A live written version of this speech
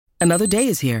Another day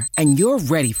is here, and you're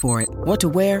ready for it. What to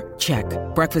wear? Check.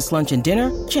 Breakfast, lunch, and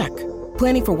dinner? Check.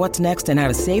 Planning for what's next and how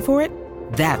to save for it?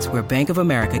 That's where Bank of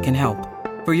America can help.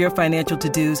 For your financial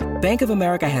to-dos, Bank of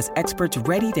America has experts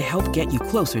ready to help get you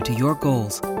closer to your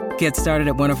goals. Get started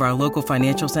at one of our local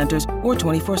financial centers or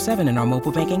 24/7 in our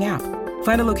mobile banking app.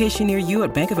 Find a location near you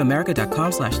at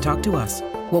bankofamerica.com/talktous.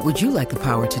 What would you like the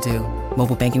power to do?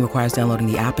 Mobile banking requires downloading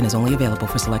the app and is only available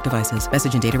for select devices.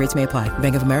 Message and data rates may apply.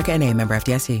 Bank of America N.A., member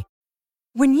FDIC.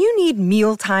 When you need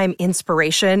mealtime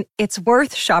inspiration, it's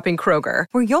worth shopping Kroger,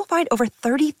 where you'll find over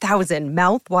 30,000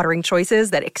 mouth-watering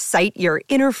choices that excite your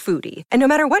inner foodie. And no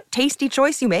matter what tasty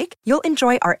choice you make, you'll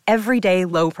enjoy our everyday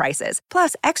low prices,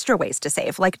 plus extra ways to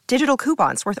save, like digital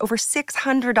coupons worth over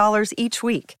 $600 each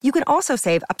week. You can also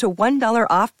save up to $1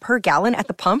 off per gallon at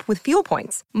the pump with fuel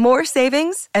points. More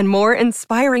savings and more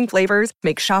inspiring flavors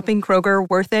make shopping Kroger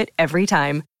worth it every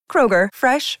time. Kroger,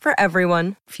 fresh for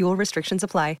everyone. Fuel restrictions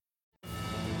apply.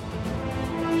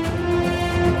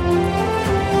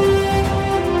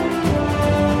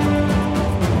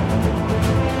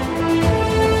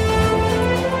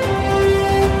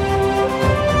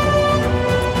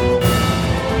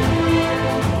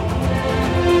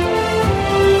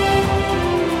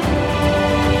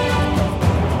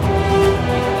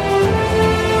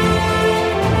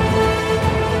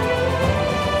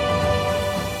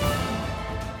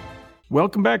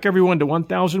 Welcome back, everyone, to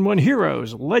 1001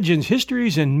 Heroes, Legends,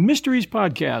 Histories, and Mysteries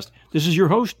podcast. This is your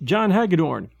host, John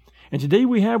Hagedorn. And today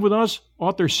we have with us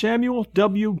author Samuel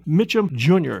W. Mitchum,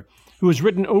 Jr., who has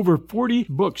written over 40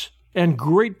 books, and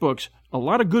great books, a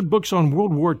lot of good books on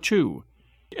World War II.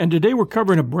 And today we're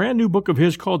covering a brand new book of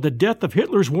his called The Death of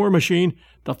Hitler's War Machine,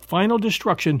 The Final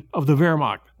Destruction of the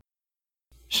Wehrmacht.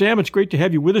 Sam, it's great to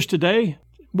have you with us today.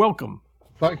 Welcome.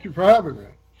 Thank you for having me.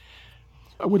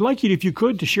 I would like you, if you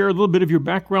could, to share a little bit of your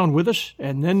background with us,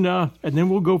 and then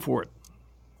we'll go for it.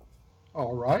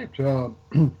 All right. Well,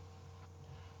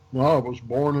 I was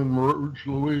born in Rouge,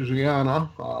 Louisiana.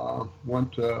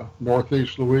 Went to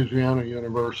Northeast Louisiana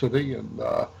University and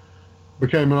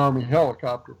became an Army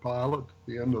helicopter pilot at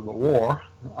the end of the war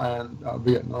and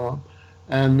Vietnam.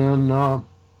 And then I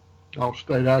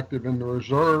stayed active in the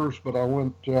reserves, but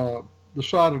I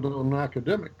decided on an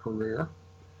academic career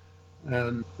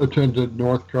and attended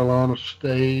North Carolina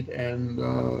State and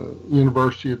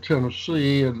University of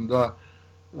Tennessee, and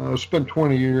spent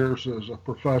 20 years as a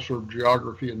professor of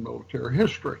geography and military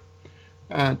history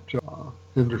at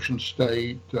Henderson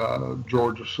State,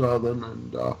 Georgia Southern,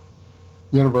 and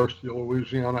University of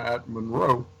Louisiana at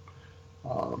Monroe.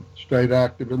 Stayed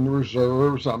active in the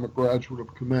reserves. I'm a graduate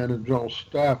of Command and General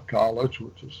Staff College,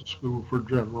 which is a school for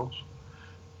generals,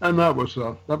 and that was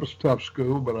a tough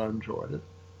school, but I enjoyed it.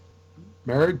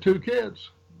 Married, 2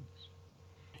 kids.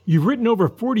 You've written over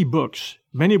 40 books,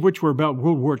 many of which were about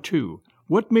World War II.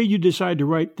 What made you decide to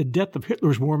write The Death of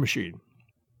Hitler's War Machine?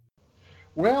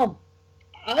 Well,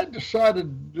 I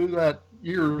decided to do that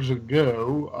years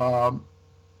ago.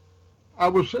 I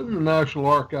was in the National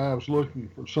Archives looking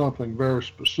for something very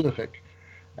specific,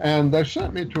 and they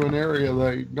sent me to an area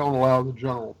they don't allow the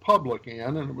general public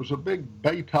in, and it was a big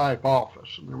bay-type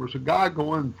office, and there was a guy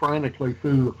going frantically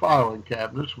through the filing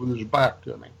cabinets with his back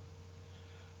to me.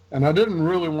 And I didn't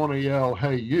really want to yell,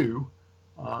 "Hey, you,"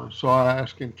 so I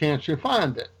asked him, "Can't you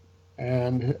find it?"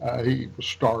 And he was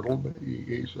startled, but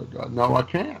he said, "No, I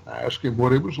can't." I asked him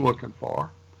what he was looking for,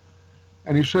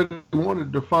 and he said he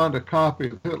wanted to find a copy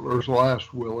of Hitler's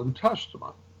last will and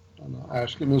testament. And I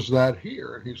asked him, "Is that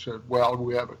here?" And he said, "Well,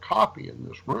 we have a copy in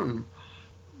this room,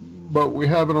 but we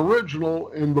have an original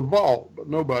in the vault, but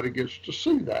nobody gets to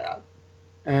see that."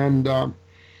 And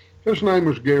his name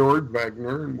was Georg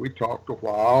Wegner, and we talked a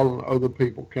while, and other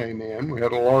people came in. We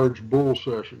had a large bull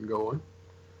session going,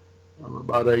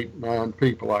 about 8, 9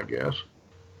 people, I guess.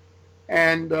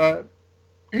 And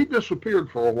he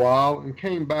disappeared for a while and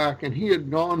came back, and he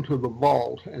had gone to the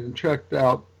vault and checked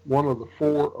out one of the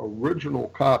 4 original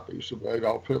copies of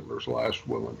Adolf Hitler's last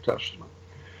will and testament.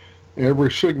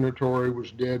 Every signatory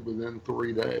was dead within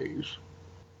 3 days.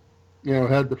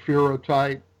 Had the Führer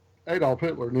type. Adolf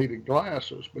Hitler needed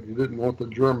glasses, but he didn't want the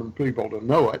German people to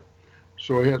know it.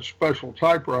 So he had special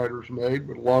typewriters made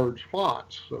with large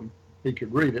fonts so he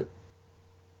could read it.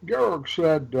 Georg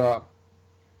said,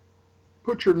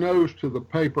 "Put your nose to the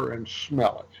paper and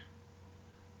smell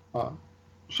it."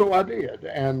 So I did,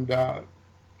 and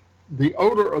the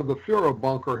odor of the Führer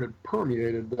bunker had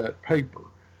permeated that paper.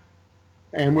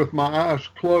 And with my eyes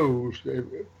closed,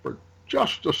 for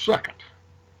just a second,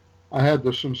 I had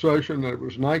the sensation that it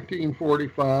was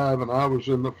 1945 and I was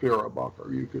in the Führer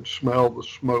bunker. You could smell the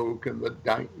smoke and the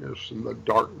dankness and the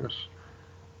darkness.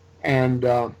 And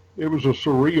it was a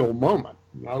surreal moment.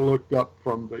 I looked up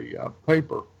from the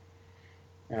paper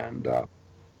and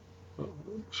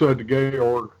said to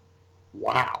Georg,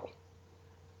 "Wow."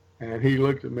 And he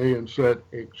looked at me and said,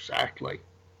 "Exactly."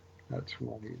 That's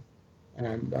what he,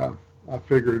 and I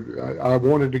figured I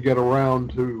wanted to get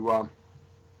around to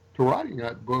writing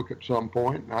that book at some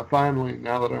point. And I finally,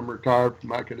 now that I'm retired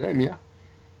from academia,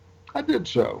 I did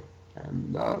so.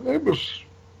 And it was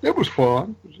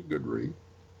fun. It was a good read.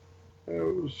 It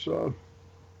was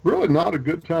really not a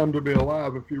good time to be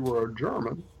alive if you were a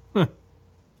German.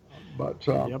 But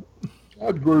Yep.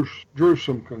 I drew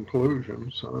some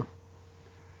conclusions.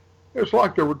 It's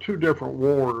like there were two different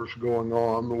wars going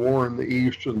on, the war in the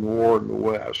East and the war in the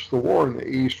West. The war in the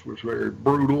East was very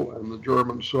brutal, and the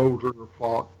German soldiers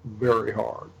fought very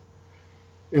hard.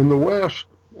 In the West,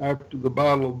 after the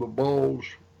Battle of the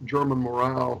Bulge, German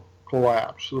morale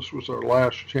collapsed. This was their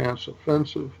last chance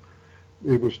offensive.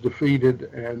 It was defeated,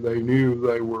 and they knew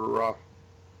they were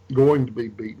going to be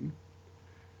beaten.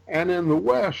 And in the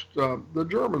West, the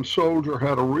German soldier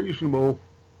had a reasonable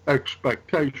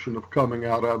expectation of coming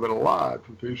out of it alive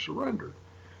if he surrendered.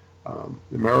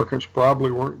 The Americans probably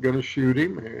weren't going to shoot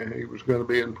him. He was going to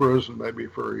be in prison maybe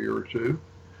for a year or two,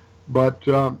 but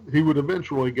he would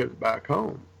eventually get back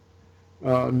home.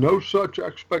 No such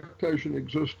expectation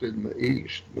existed in the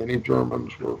East. Many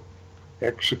Germans were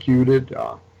executed.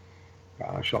 A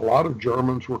lot of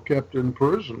Germans were kept in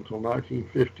prison until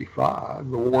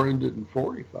 1955. The war ended in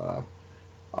 45.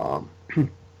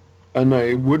 And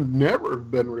they would never have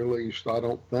been released, I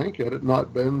don't think, had it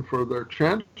not been for their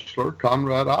chancellor,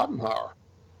 Konrad Adenauer.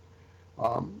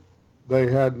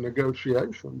 They had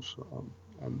negotiations,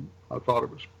 and I thought it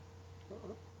was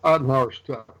Adenauer's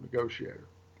a tough negotiator.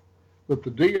 But the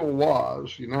deal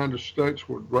was the United States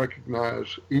would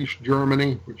recognize East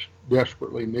Germany, which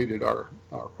desperately needed our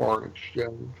foreign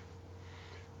exchange,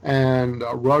 and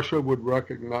Russia would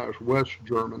recognize West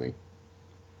Germany.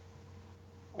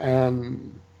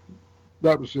 And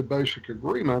that was the basic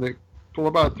agreement until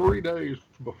about 3 days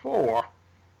before.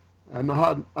 And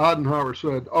Adenauer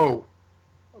said, "Oh,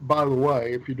 by the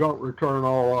way, if you don't return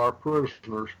all our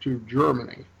prisoners to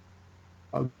Germany,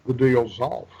 the deal's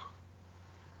off."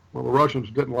 Well, the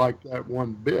Russians didn't like that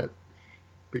one bit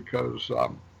because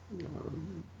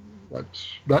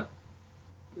that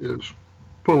is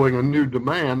pulling a new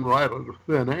demand right out of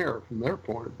thin air from their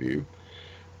point of view.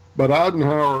 But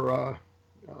Adenauer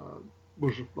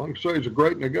was, like I say, he's a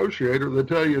great negotiator. They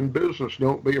tell you in business,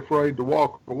 don't be afraid to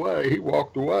walk away. He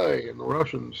walked away, and the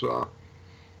Russians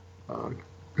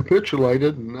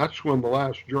capitulated, and that's when the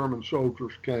last German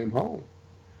soldiers came home.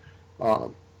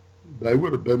 They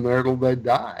would have been there till they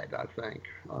died, I think,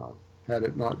 had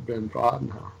it not been for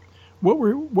Adenauer. What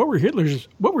were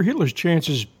Hitler's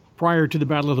chances prior to the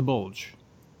Battle of the Bulge?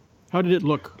 How did it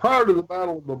look? Prior to the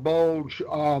Battle of the Bulge,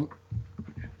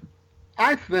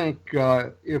 I think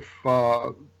if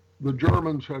the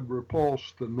Germans had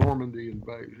repulsed the Normandy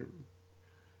invasion,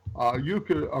 a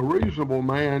reasonable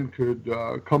man could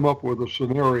come up with a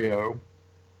scenario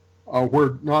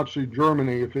where Nazi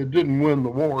Germany, if it didn't win the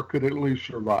war, could at least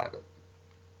survive it.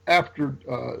 After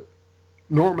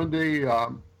Normandy,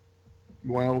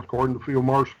 well, according to Field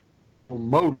Marshal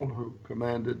Model, who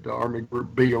commanded Army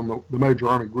Group B on the major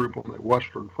army group on the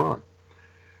Western Front,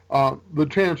 the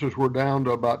chances were down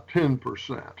to about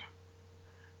 10%.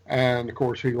 And, of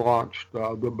course, he launched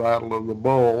the Battle of the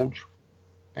Bulge.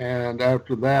 And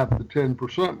after that, the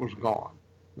 10% was gone.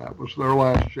 That was their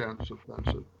last chance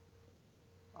offensive.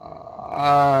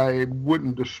 I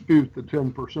wouldn't dispute the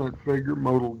 10% figure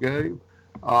Model gave.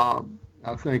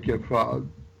 I think if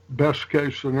best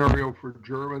case scenario for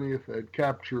Germany, if they had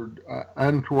captured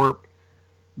Antwerp,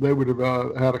 they would have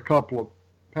had a couple of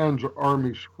Panzer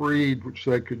armies freed, which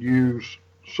they could use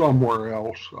somewhere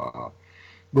else.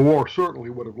 The war certainly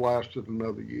would have lasted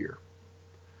another year.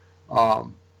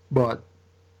 But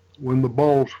when the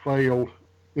Bulge failed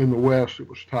in the West, it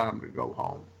was time to go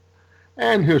home.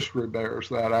 And history bears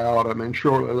that out. I mean,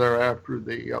 shortly thereafter,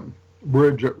 the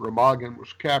bridge at Remagen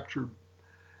was captured.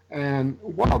 And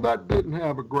while that didn't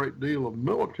have a great deal of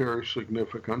military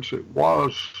significance, it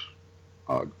was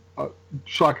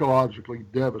psychologically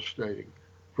devastating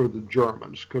for the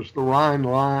Germans because the Rhine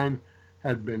line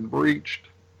had been breached.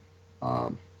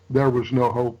 There was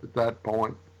no hope at that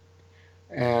point.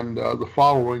 And the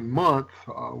following month,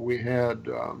 we had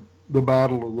the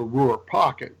Battle of the Ruhr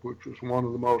Pocket, which was one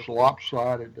of the most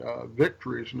lopsided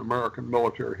victories in American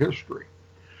military history.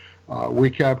 We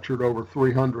captured over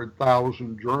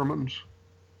 300,000 Germans,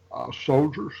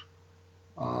 soldiers,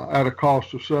 at a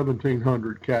cost of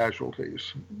 1,700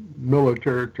 casualties.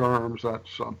 Military terms,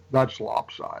 that's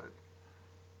lopsided.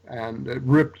 and it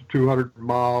ripped a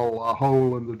 200-mile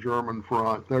hole in the German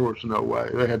front. There was no way.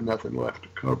 They had nothing left to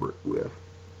cover it with.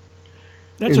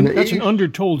 That's an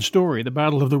undertold story, the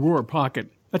Battle of the Ruhr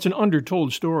Pocket. That's an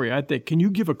undertold story, I think. Can you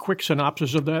give a quick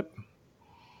synopsis of that?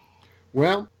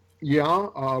 Well,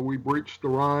 yeah, we breached the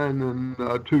Rhine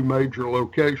in two major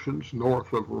locations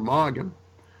north of Remagen,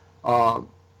 and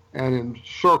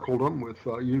encircled them with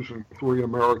using three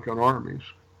American armies.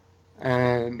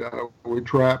 And we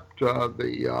trapped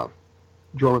the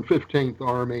German 15th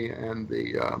Army and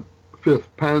the 5th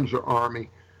Panzer Army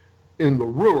in the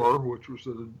Ruhr, which was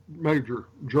a major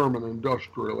German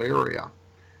industrial area.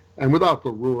 And without the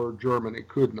Ruhr, Germany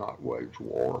could not wage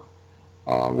war.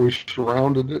 We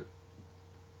surrounded it,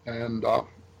 and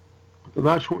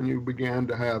that's when you began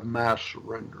to have mass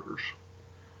surrenders.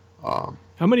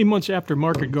 How many months after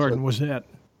Market Garden was that?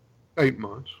 8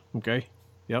 months. Okay.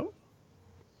 Yep.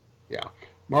 Yeah.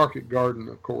 Market Garden,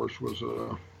 of course, was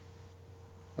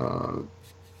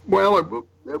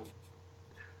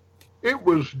it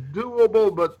was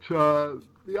doable, but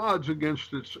the odds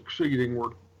against it succeeding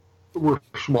were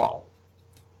small.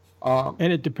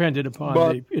 And it depended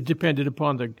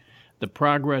upon the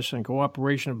progress and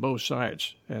cooperation of both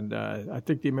sides. And I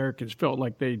think the Americans felt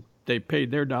like they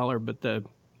paid their dollar, but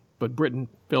Britain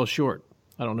fell short.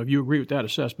 I don't know if you agree with that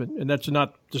assessment, and that's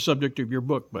not the subject of your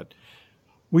book, but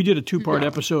we did a 2-part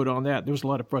episode on that. There was a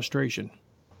lot of frustration.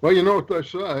 Well, you know what they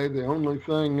say, the only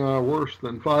thing worse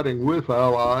than fighting with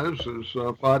allies is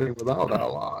fighting without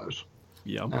allies.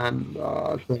 Yeah. And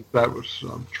I think that was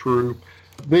true.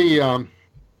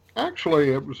 Actually,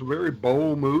 it was a very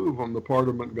bold move on the part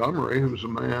of Montgomery, who was a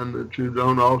man that you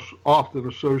don't often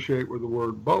associate with the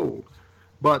word bold.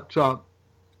 But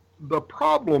the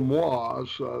problem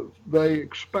was they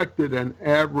expected an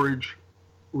average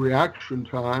reaction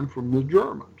time from the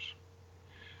Germans.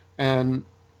 And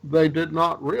they did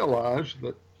not realize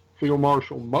that Field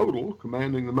Marshal Model,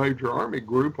 commanding the major army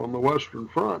group on the Western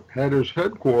Front, had his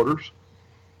headquarters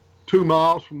 2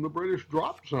 miles from the British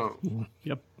drop zone.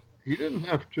 Yep. He didn't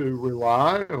have to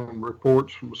rely on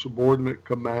reports from subordinate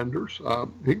commanders.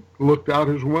 He looked out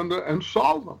his window and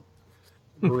saw them.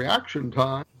 The reaction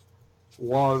time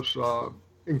was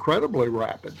incredibly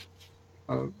rapid.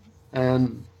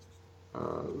 And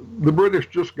the British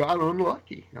just got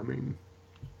unlucky. I mean,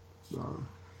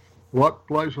 luck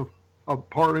plays a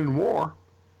part in war,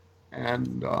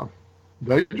 and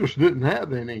they just didn't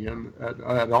have any at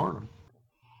Arnhem.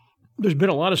 There's been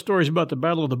a lot of stories about the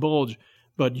Battle of the Bulge,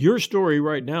 but your story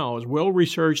right now is well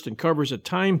researched and covers a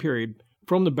time period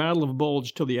from the Battle of the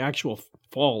Bulge till the actual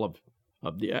fall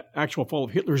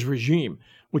of Hitler's regime,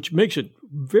 which makes it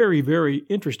very, very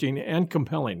interesting and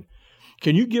compelling.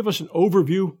 Can you give us an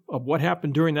overview of what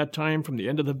happened during that time from the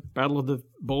end of the Battle of the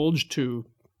Bulge to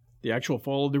the actual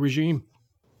fall of the regime?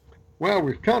 Well,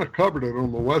 we've kind of covered it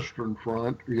on the Western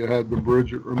Front. You had the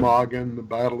bridge at Remagen, the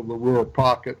Battle of the Ruhr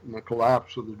Pocket, and the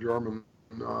collapse of the German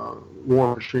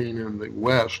war machine in the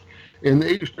West. In the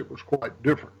East, it was quite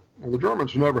different. Well, the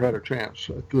Germans never had a chance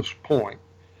at this point.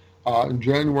 In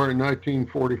January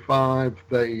 1945,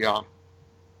 they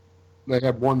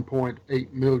had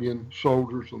 1.8 million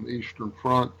soldiers on the Eastern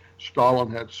Front.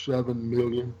 Stalin had 7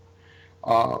 million.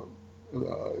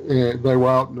 They were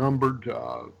outnumbered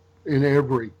in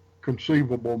every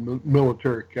conceivable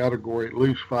military category, at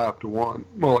least 5-1,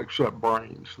 well, except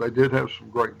brains. They did have some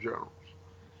great generals.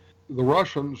 The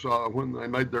Russians, when they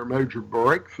made their major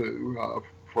breakthrough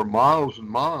for miles and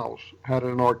miles, had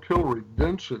an artillery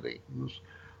density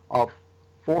of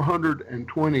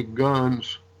 420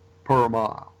 guns per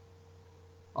mile.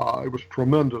 It was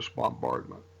tremendous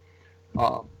bombardment.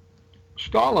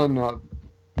 Stalin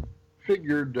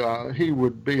figured he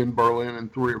would be in Berlin in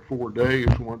 3 or 4 days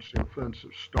once the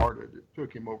offensive started. It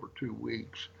took him over 2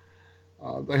 weeks.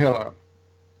 They had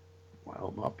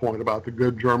my point about the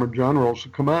good German generals, the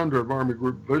commander of Army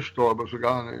Group Vistula was a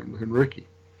guy named Henrici.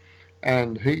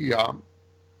 And he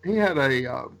had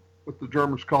what the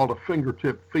Germans called a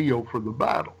fingertip feel for the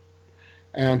battle.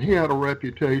 And he had a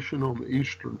reputation on the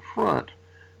Eastern Front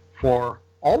for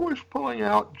always pulling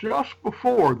out just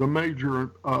before the major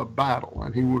battle,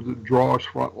 and he would draw his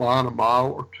front line a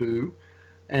mile or two,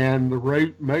 and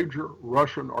the major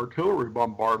Russian artillery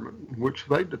bombardment, in which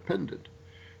they depended,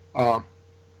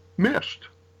 missed.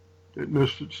 It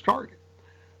missed its target.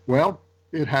 Well,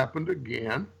 it happened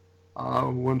again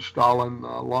when Stalin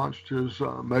launched his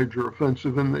major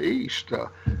offensive in the east.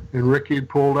 Henrici had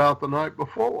pulled out the night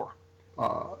before.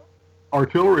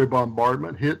 Artillery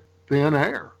bombardment hit thin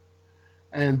air.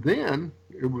 And then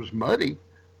it was muddy.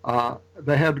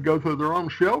 They had to go through their own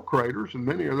shell craters, and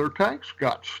many of their tanks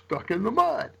got stuck in the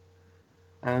mud.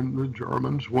 and the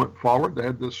Germans went forward. They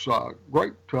had this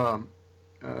great, kind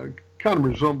of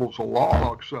resembles a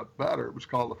law, except better. It was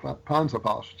called the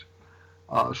Panzerfaust,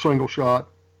 single-shot,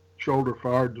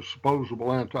 shoulder-fired,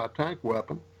 disposable anti-tank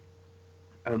weapon.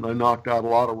 And they knocked out a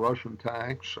lot of Russian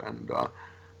tanks, and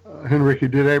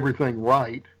Henrique did everything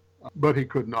right, but he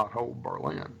could not hold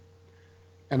Berlin.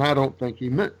 And I don't think he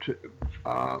meant to.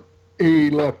 He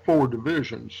left 4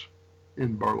 divisions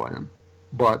in Berlin,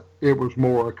 but it was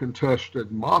more a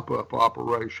contested mop-up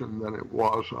operation than it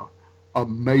was a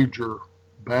major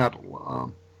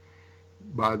battle.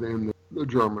 By then, the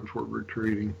Germans were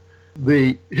retreating.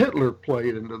 Hitler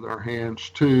played into their hands,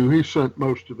 too. He sent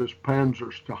most of his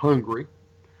panzers to Hungary,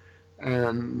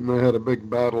 and they had a big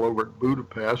battle over at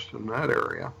Budapest in that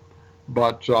area.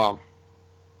 But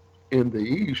in the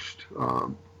east,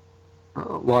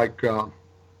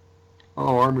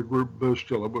 Army Group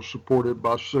Vistula was supported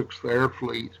by 6th Air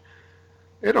Fleet.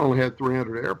 It only had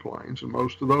 300 airplanes, and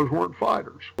most of those weren't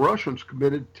fighters. Russians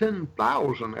committed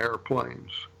 10,000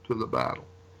 airplanes to the battle.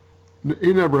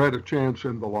 He never had a chance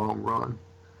in the long run,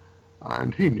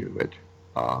 and he knew it.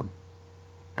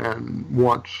 And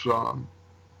once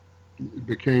it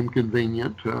became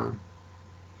convenient,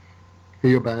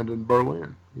 he abandoned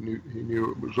Berlin. He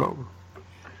knew it was over.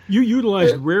 You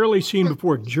utilized rarely seen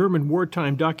before German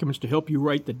wartime documents to help you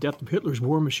write The Death of Hitler's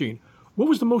War Machine. What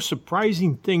was the most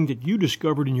surprising thing that you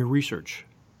discovered in your research?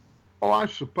 Oh, I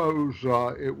suppose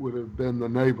it would have been the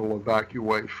naval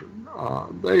evacuation.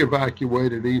 They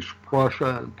evacuated East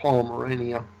Prussia and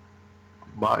Pomerania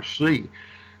by sea.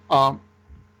 I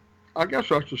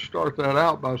guess I should start that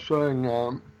out by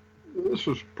saying this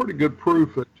is pretty good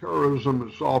proof that terrorism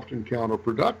is often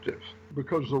counterproductive,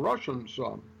 because the Russians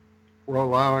were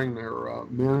allowing their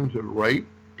men to rape,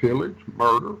 pillage,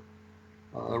 murder.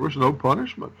 There was no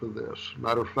punishment for this.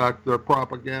 Matter of fact, their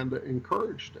propaganda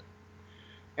encouraged it.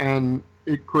 And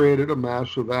it created a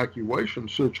mass evacuation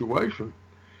situation.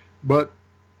 But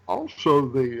also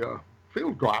the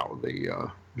Feldgrau, the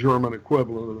German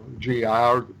equivalent of GI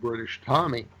or the British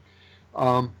Tommy,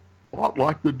 a lot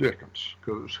like the Dickens,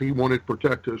 because he wanted to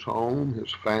protect his home,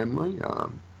 his family,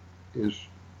 his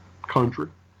country.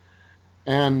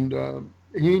 And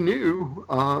he knew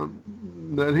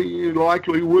that he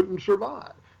likely wouldn't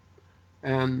survive.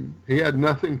 And he had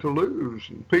nothing to lose.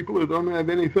 And people who don't have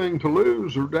anything to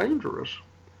lose are dangerous.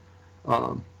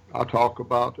 I talk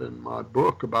about in my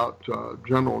book about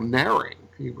General Naring.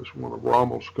 He was one of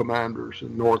Rommel's commanders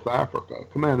in North Africa,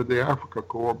 commanded the Africa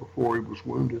Corps before he was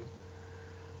wounded.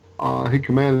 He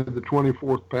commanded the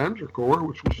 24th Panzer Corps,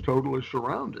 which was totally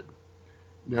surrounded.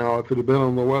 Now, if it had been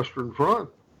on the Western Front,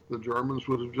 the Germans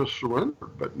would have just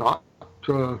surrendered, but not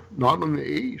in the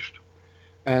east.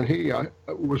 And he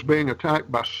was being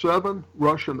attacked by 7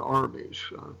 Russian armies.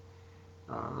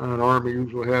 An army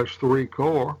usually has 3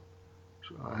 corps.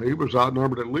 So he was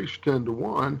outnumbered at least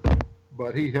 10-1,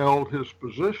 but he held his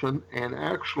position and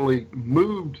actually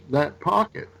moved that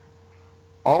pocket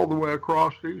all the way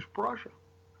across East Prussia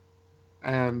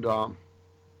and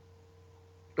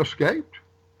escaped,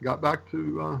 got back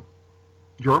to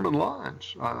German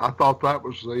lines. I thought that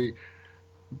was the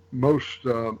most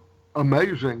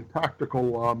amazing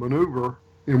tactical maneuver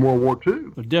in World War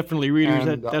II. Well, definitely,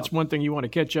 readers, that's one thing you want to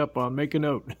catch up on. Make a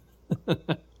note.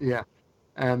 Yeah.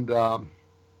 And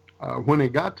when he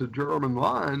got to German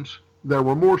lines, there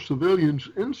were more civilians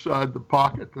inside the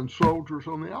pocket than soldiers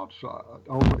on the outside,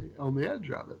 on the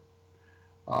edge of it.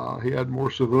 He had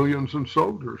more civilians than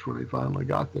soldiers when he finally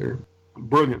got there.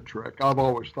 Brilliant trick. I've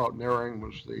always thought Naring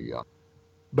was the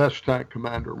best tank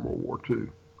commander in World War II,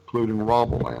 including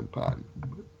Rommel and Patton.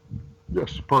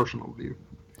 Just a personal view.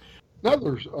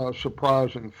 Another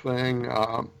surprising thing,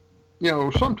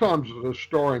 sometimes as a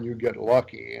historian you get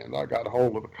lucky, and I got a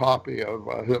hold of a copy of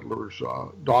Hitler's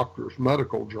doctor's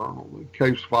medical journal, the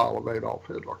case file of Adolf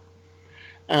Hitler.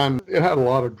 And it had a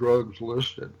lot of drugs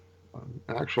listed,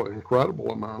 actually an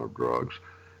incredible amount of drugs,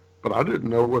 but I didn't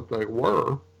know what they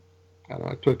were. And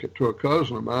I took it to a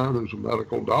cousin of mine who's a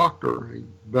medical doctor.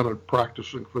 He'd been a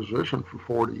practicing physician for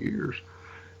 40 years.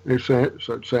 And he said,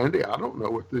 Sandy, I don't know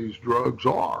what these drugs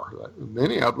are.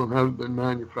 Many of them haven't been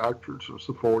manufactured since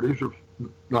the 40s or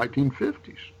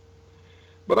 1950s.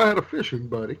 But I had a fishing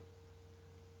buddy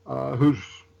whose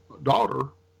daughter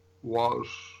was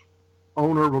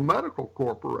owner of a medical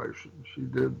corporation. She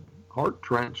did heart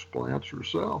transplants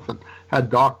herself and had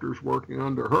doctors working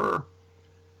under her.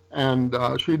 And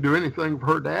she'd do anything for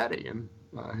her daddy. And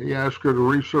he asked her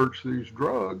to research these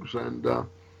drugs, and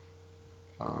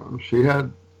she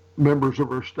had members of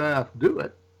her staff do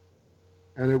it.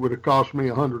 And it would have cost me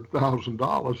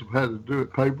 $100,000 if I had to do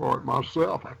it, pay for it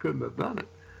myself. I couldn't have done it.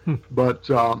 but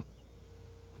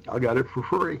I got it for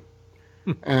free.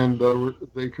 And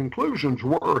the conclusions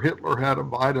were Hitler had a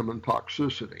vitamin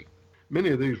toxicity. Many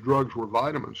of these drugs were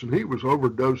vitamins, and he was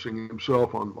overdosing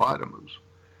himself on vitamins.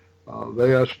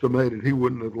 They estimated he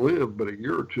wouldn't have lived but a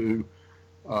year or two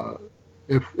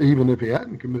even if he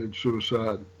hadn't committed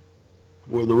suicide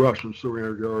with the Russians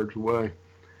 300 yards away.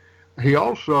 He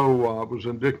also was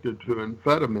addicted to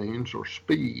amphetamines or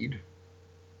speed.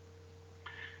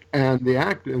 And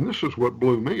and this is what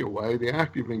blew me away, the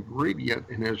active ingredient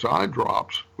in his eye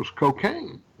drops was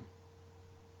cocaine.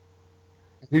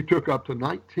 He took up to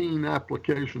 19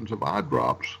 applications of eye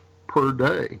drops per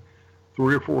day,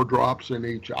 3 or 4 drops in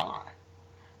each eye.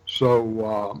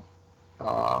 So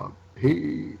I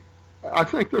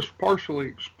think this partially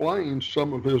explains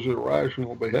some of his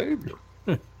irrational behavior.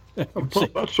 I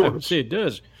would say it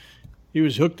does. He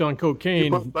was hooked on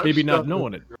cocaine, maybe not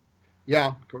knowing it. Yeah,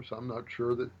 of course, I'm not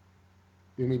sure that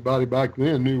anybody back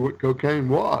then knew what cocaine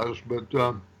was, but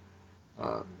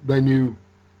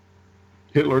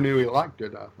Hitler knew he liked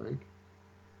it, I think.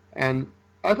 And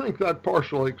I think that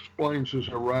partially explains his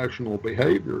irrational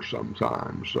behavior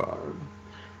sometimes.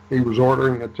 He was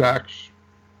ordering attacks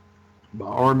by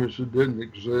armies that didn't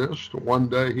exist. One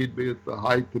day he'd be at the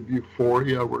height of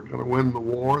euphoria, we're going to win the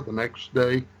war. The next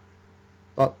day,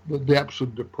 the depths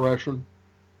of depression,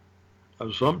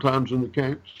 sometimes in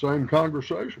the same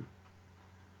conversation.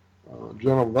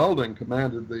 General Velding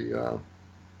commanded the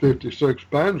 56th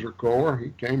Panzer Corps. He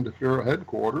came to Führer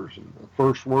headquarters, and the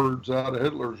first words out of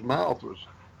Hitler's mouth was,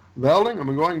 "Velding,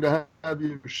 I'm going to have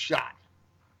you shot."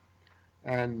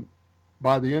 And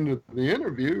by the end of the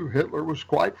interview, Hitler was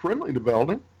quite friendly to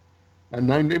Velding and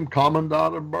named him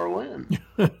Commandant of Berlin.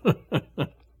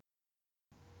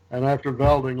 And after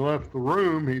Velding left the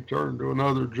room, he turned to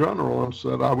another general and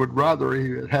said, "I would rather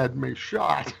he had had me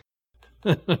shot."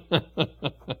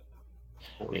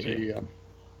 He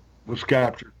was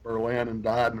captured in Berlin and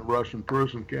died in a Russian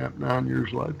prison camp 9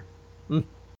 years later.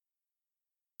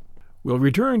 We'll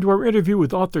return to our interview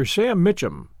with author Sam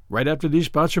Mitchum right after these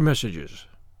sponsor messages.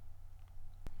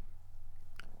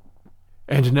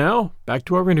 And now, back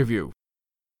to our interview.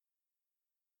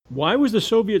 Why was the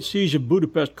Soviet siege of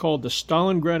Budapest called the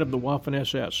Stalingrad of the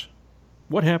Waffen-SS?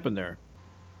 What happened there?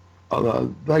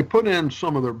 They put in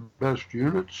some of their best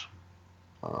units.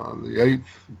 The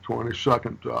 8th and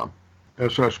 22nd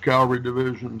SS Cavalry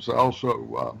Divisions. They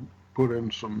also put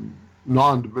in some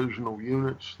non-divisional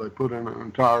units. They put in an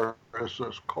entire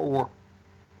SS Corps,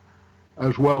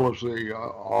 as well as the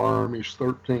Army's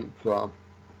 13th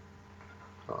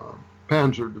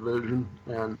Panzer Division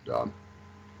and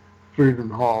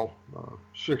Friedenthal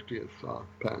 60th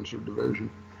Panzer Division.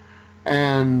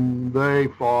 And they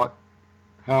fought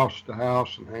house to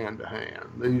house and hand to hand.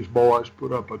 These boys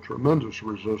put up a tremendous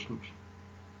resistance.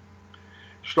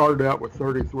 Started out with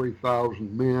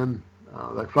 33,000 men.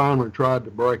 They finally tried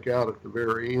to break out at the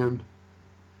very end,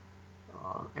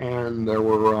 and there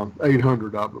were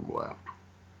 800 of them left.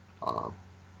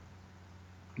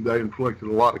 They inflicted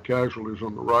a lot of casualties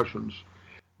on the Russians,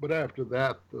 but after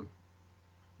that, the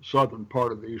southern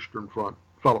part of the Eastern Front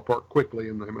fell apart quickly,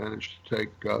 and they managed to take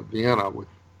Vienna with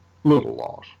little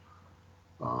loss.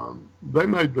 They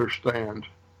made their stand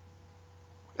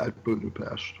at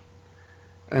Budapest.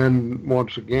 And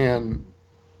once again,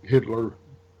 Hitler,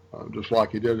 just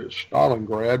like he did at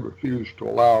Stalingrad, refused to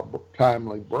allow a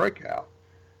timely breakout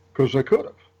because they could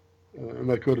have. And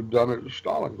they could have done it at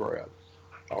Stalingrad.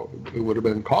 It would have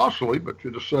been costly, but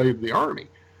you'd have saved the army.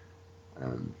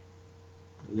 And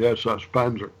the SS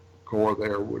Panzer Corps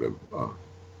there would have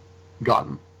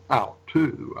gotten out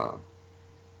too.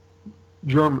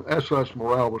 German SS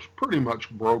morale was pretty much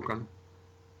broken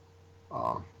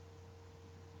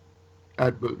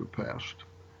at Budapest,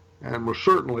 and was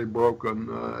certainly broken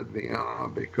at Vienna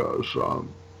because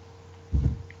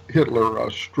Hitler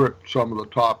stripped some of the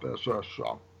top SS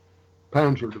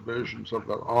Panzer divisions of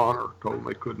their honor, told them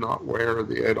they could not wear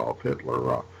the Adolf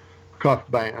Hitler cuff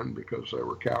band because they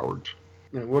were cowards.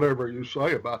 And whatever you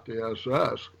say about the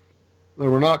SS, they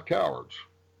were not cowards.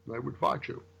 They would fight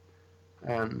you.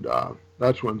 And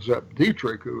that's when Zepp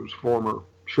Dietrich, who was former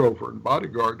chauffeur and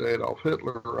bodyguard to Adolf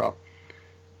Hitler,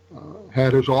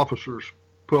 had his officers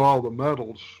put all the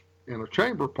medals in a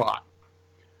chamber pot.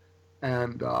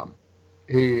 And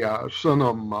he sent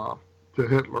them to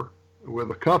Hitler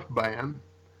with a cuff band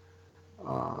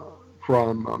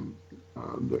from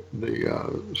the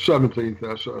 17th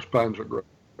SS Panzer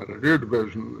Grenadier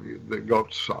Division, the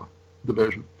Goetz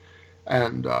Division.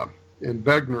 And in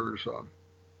Wegner's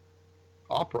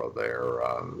opera there,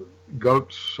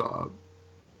 Goetz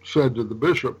said to the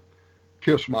bishop,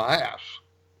 "Kiss my ass."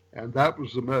 And that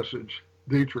was the message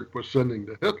Dietrich was sending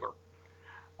to Hitler.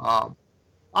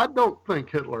 I don't think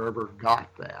Hitler ever got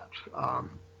that.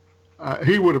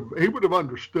 He would have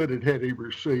understood it had he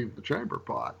received the chamber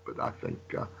pot, but I think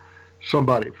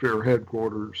somebody at Fuhrer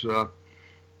headquarters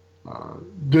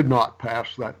did not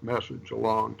pass that message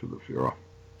along to the Fuhrer,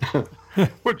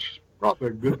 which is probably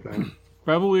a good thing.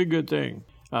 Probably a good thing.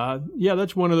 Yeah,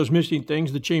 that's one of those missing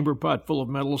things, the chamber pot full of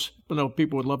medals. I know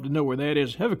people would love to know where that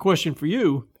is. I have a question for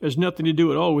you. It has nothing to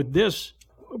do at all with this.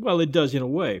 Well, it does in a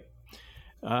way.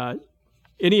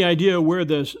 Any idea where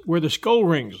the skull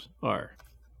rings are?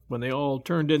 When they all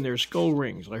turned in their skull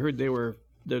rings. I heard they were,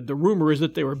 the rumor is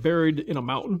that they were buried in a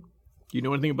mountain. Do you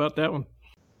know anything about that one?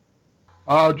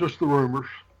 Just the rumors.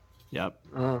 Yep.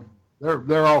 There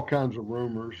are all kinds of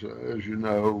rumors, as you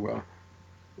know.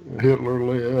 Hitler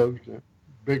lived.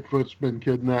 Bigfoot's been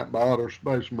kidnapped by outer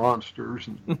space monsters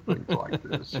and things like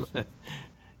this. So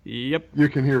yep. You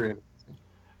can hear it.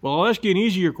 Well, I'll ask you an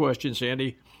easier question,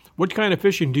 Sandy. What kind of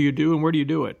fishing do you do, and where do you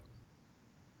do it?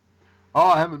 Oh,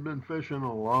 I haven't been fishing in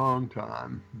a long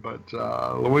time, but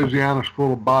Louisiana's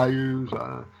full of bayous.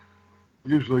 I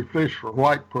usually fish for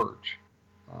white perch.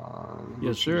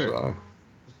 Yes, sir. Is,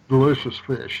 delicious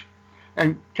fish.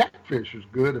 And catfish is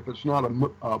good if it's not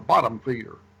a bottom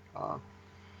feeder.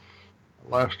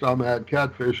 Last time I had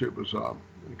catfish, it was,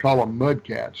 they call them mud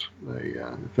cats.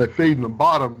 If they feed in the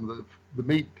bottom, the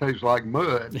meat tastes like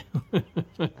mud.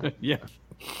 Yeah.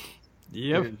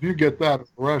 Yep. If you get that at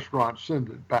a restaurant, send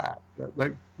it back.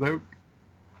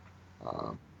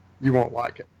 You won't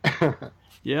like it.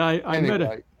 Yeah, I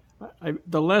anyway.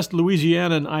 The last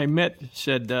Louisianan I met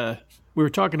said, we were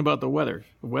talking about the weather.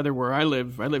 The weather where I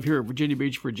live here at Virginia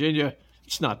Beach, Virginia.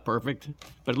 It's not perfect,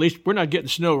 but at least we're not getting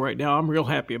snow right now. I'm real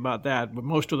happy about that, but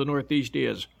most of the Northeast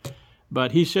is.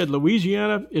 But he said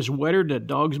Louisiana is wetter than a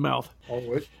dog's mouth.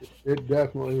 Oh, it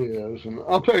definitely is. And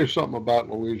I'll tell you something about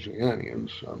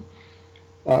Louisianians.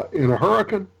 In a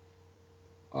hurricane,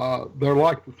 they're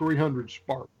like the 300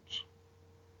 Spartans.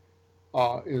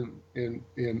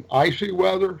 In icy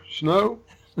weather, snow,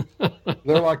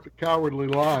 they're like the Cowardly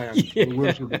Lion, the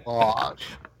Wizard of Oz.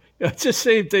 It's the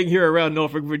same thing here around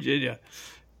Norfolk, Virginia.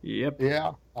 Yep.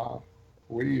 Yeah.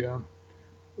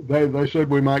 They said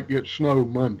we might get snow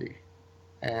Monday,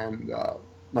 and I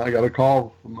got a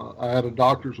call from. I had a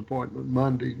doctor's appointment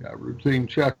Monday, a routine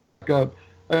checkup.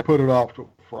 They put it off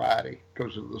till Friday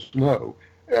because of the snow.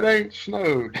 It ain't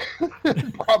snowed.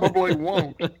 It probably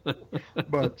won't.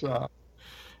 But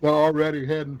they're already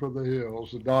heading for the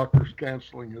hills. The doctor's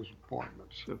canceling his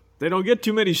appointments. They don't get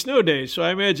too many snow days, so I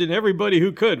imagine everybody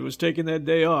who could was taking that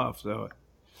day off. So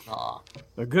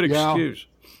a good excuse.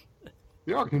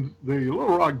 Yeah, the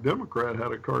Little Rock Democrat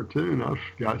had a cartoon. I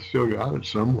still got it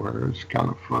somewhere. It's kind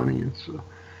of funny. It's a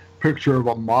picture of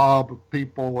a mob of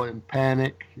people in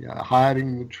panic,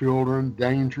 hiding the children,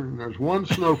 danger, and there's one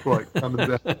snowflake coming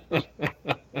down.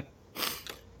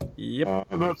 Yep.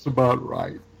 And that's about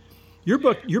right. Your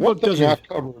book doesn't. I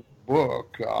covered in the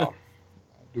book, I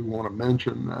do want to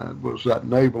mention, was that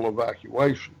naval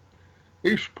evacuation.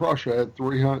 East Prussia had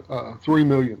 3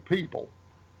 million people,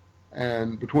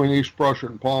 and between East Prussia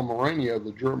and Pomerania,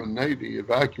 the German Navy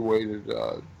evacuated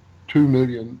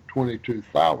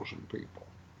 2,022,000 people.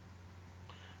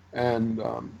 And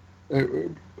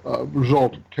it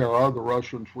result of terror. The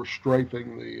Russians were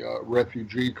strafing the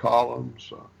refugee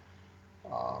columns,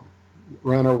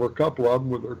 ran over a couple of them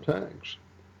with their tanks.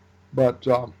 But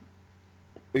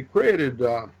it created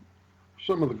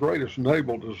some of the greatest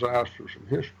naval disasters in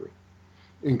history,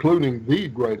 including the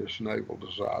greatest naval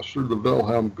disaster, the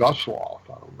Wilhelm Gustloff.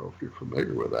 I don't know if you're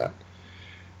familiar with that.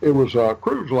 It was a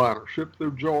cruise liner, Ship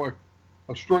Through Joy,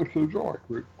 a Strength Through Joy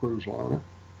cruise liner.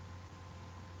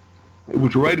 It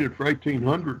was rated for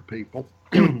 1,800 people.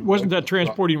 Wasn't that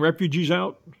transporting refugees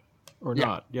out or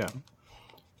not? Yeah.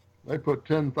 They put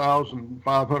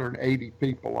 10,580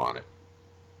 people on it,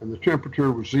 and the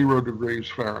temperature was 0 degrees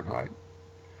Fahrenheit.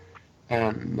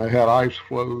 And they had ice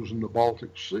flows in the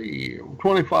Baltic Sea.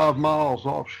 25 miles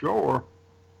offshore,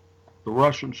 the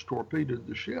Russians torpedoed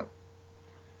the ship,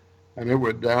 and it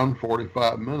went down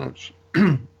 45 minutes,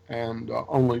 and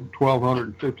only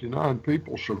 1,259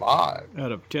 people survived.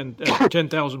 Out of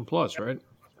 10,000 plus, right?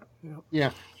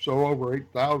 Yeah, so over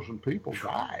 8,000 people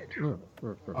died.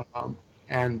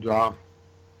 And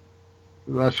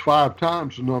that's 5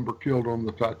 times the number killed on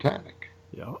the Titanic.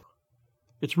 Yeah.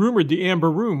 It's rumored the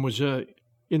Amber Room was in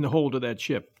the hold of that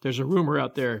ship. There's a rumor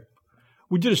out there.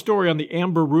 We did a story on the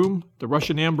Amber Room, the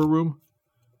Russian Amber Room,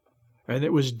 and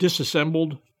it was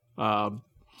disassembled. And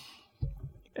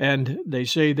they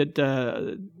say that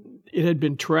it had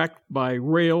been tracked by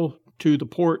rail to the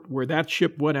port where that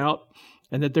ship went out,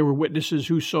 and that there were witnesses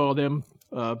who saw them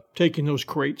taking those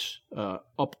crates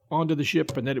up onto the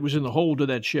ship, and that it was in the hold of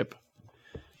that ship.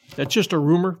 That's just a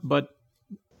rumor, but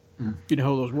you know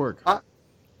how those work.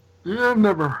 I've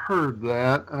never heard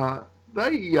that.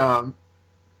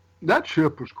 That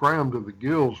ship was crammed to the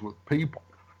gills with people.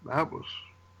 That was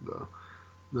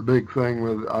the big thing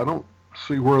with it. I don't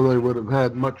see where they would have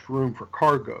had much room for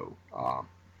cargo.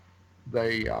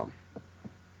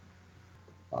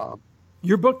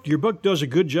 Your book does a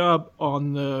good job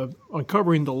on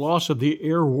uncovering the loss of the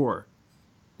air war,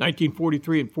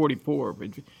 1943 and 44.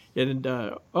 And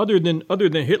other than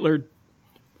Hitler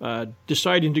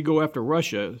deciding to go after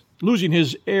Russia, losing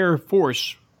his air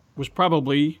force was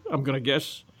probably, I'm going to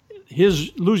guess,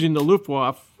 his losing the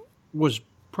Luftwaffe was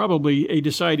probably a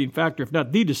deciding factor, if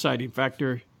not the deciding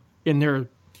factor, in their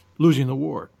losing the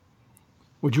war.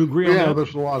 Would you agree on that? Yeah,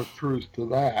 there's a lot of truth to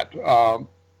that.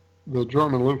 The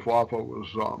German Luftwaffe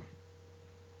was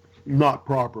not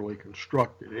properly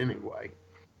constructed anyway.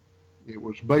 It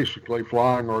was basically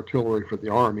flying artillery for the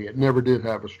Army. It never did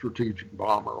have a strategic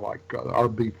bomber like our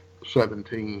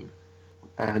B-17.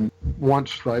 And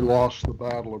once they lost the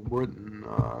Battle of Britain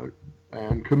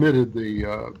and committed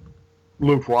the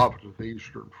Luftwaffe to the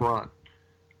Eastern Front,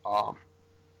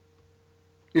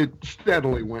 it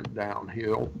steadily went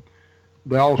downhill.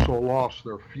 They also lost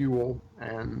their fuel,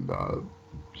 and the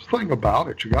thing about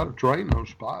it, you got to train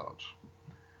those pilots.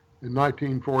 In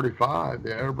 1945,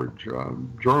 the average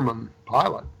German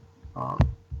pilot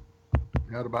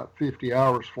had about 50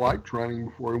 hours flight training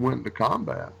before he went into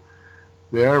combat.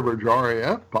 The average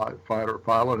RAF fighter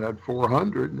pilot had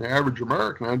 400, and the average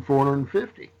American had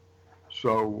 450.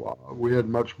 So we had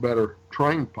much better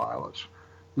trained pilots.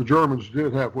 The Germans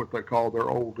did have what they call their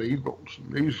old Eagles,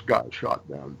 and these guys shot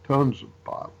down tons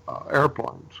of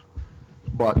airplanes.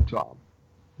 But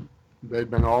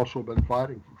they'd also been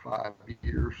fighting for 5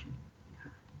 years.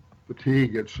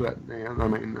 Fatigue had set in. I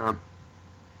mean,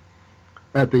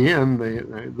 at the end,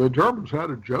 the Germans had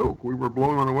a joke. We were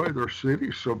blowing away their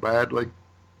cities so badly.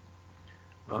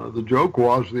 The joke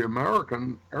was the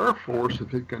American Air Force,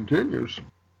 if it continues,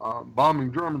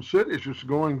 bombing German cities, is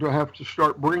going to have to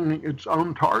start bringing its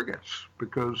own targets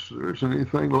because there isn't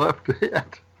anything left to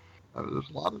hit. There's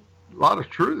a lot of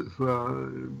truth.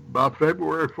 By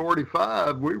February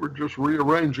 45, we were just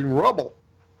rearranging rubble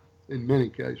in many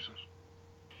cases.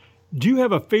 Do you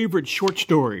have a favorite short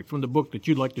story from the book that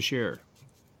you'd like to share?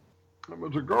 There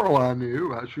was a girl I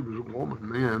knew. She was a woman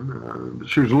then.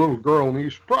 She was a little girl in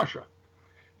East Prussia.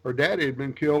 Her daddy had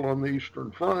been killed on the Eastern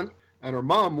Front, and her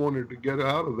mom wanted to get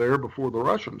out of there before the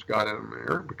Russians got in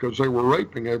there because they were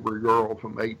raping every girl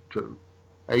from 8 to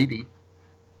 80.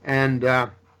 And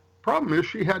problem is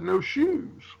she had no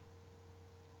shoes.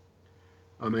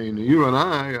 I mean, you and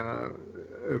I,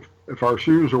 if our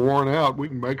shoes are worn out, we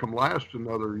can make them last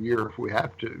another year if we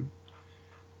have to.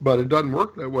 But it doesn't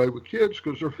work that way with kids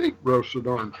because their feet grow so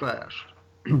darn fast.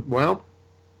 Well,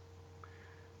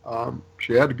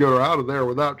 she had to get her out of there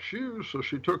without shoes, so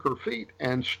she took her feet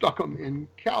and stuck them in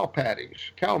cow patties,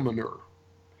 cow manure,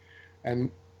 and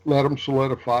let them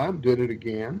solidify and did it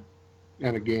again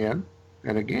and again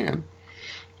and again.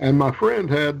 And my friend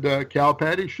had cow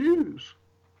patty shoes.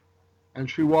 And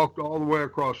she walked all the way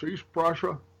across East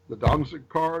Prussia, the Danzig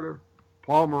corridor,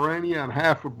 Pomerania, and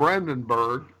half of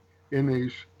Brandenburg in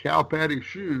these cow patty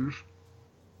shoes.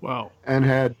 Wow. And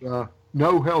had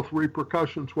no health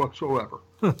repercussions whatsoever.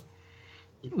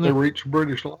 They reached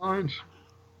British lines.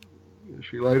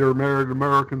 She later married an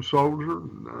American soldier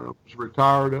and was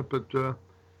retired up at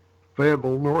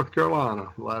Fayetteville, North Carolina,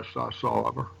 the last I saw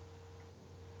of her.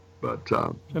 But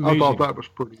I thought that was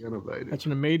pretty innovative. That's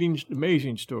an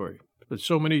amazing story. But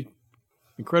so many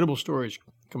incredible stories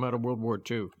come out of World War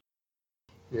II.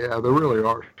 Yeah, there really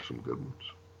are some good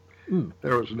ones.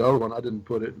 There was another one, I didn't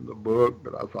put it in the book,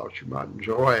 but I thought you might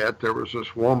enjoy it. There was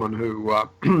this woman who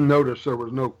noticed there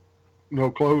was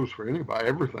no clothes for anybody.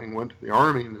 Everything went to the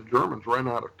Army, and the Germans ran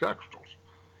out of textiles.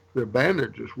 Their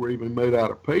bandages were even made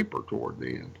out of paper toward the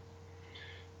end.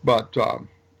 But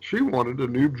she wanted a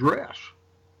new dress.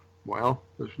 Well,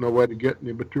 there's no way to get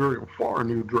any material for a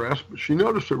new dress, but she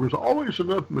noticed there was always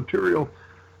enough material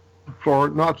for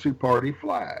Nazi party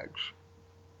flags.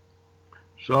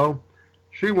 So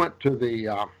she went to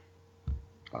the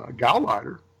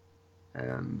Gauleiter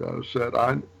and said,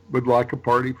 I would like a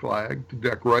party flag to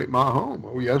decorate my home.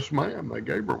 Oh, yes, ma'am. They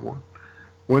gave her one.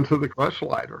 Went to the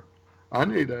Kreisleiter. I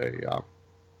need a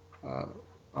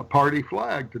party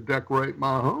flag to decorate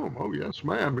my home. Oh, yes,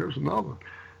 ma'am. Here's another one.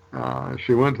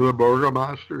 She went to the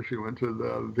Burgermeister. She went to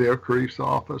the Wehrkreis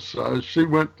office. She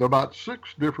went to about 6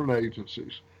 different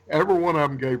agencies. Every one of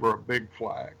them gave her a big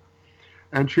flag.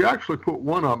 And she actually put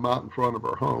one of them out in front of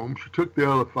her home. She took the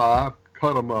other 5,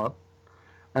 cut them up,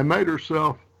 and made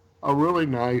herself a really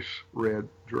nice red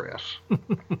dress.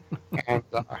 And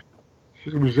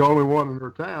she was the only one in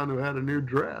her town who had a new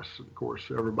dress. And of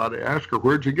course, everybody asked her,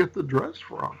 "Where'd you get the dress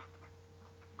from?"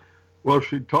 Well,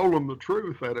 she told them the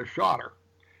truth. They'd have shot her.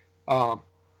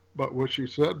 But what she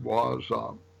said was,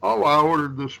 I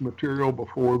ordered this material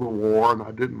before the war, and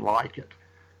I didn't like it.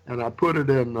 And I put it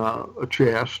in a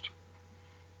chest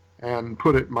and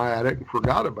put it in my attic and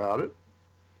forgot about it.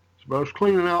 So I was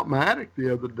cleaning out my attic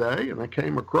the other day, and I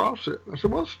came across it. I said,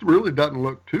 well, this really doesn't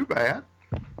look too bad.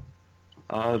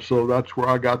 So that's where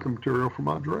I got the material for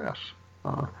my dress.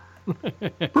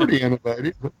 Pretty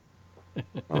innovative.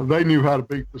 They knew how to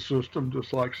beat the system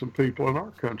just like some people in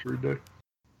our country do.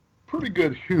 Pretty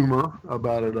good humor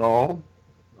about it all.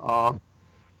 Of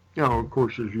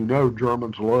course, as you know,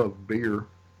 Germans love beer.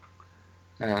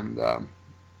 And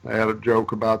they had a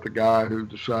joke about the guy who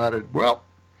decided,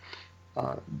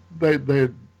 they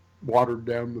had watered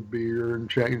down the beer and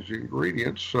changed the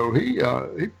ingredients. So he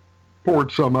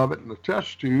poured some of it in a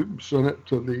test tube, sent it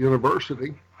to the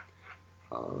university,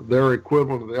 their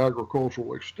equivalent of the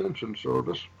Agricultural Extension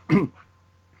Service.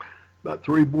 About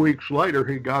 3 weeks later,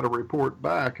 he got a report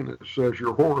back, and it says,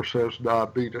 your horse has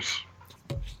diabetes.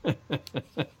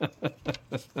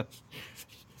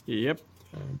 Yep.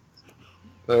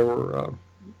 There were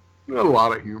a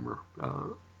lot of humor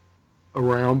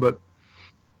around, but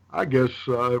I guess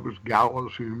it was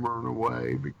gallows humor in a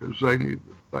way, because they knew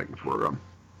that things were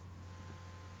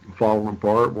falling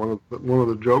apart. One of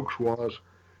the jokes was,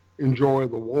 enjoy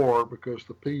the war because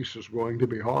the peace is going to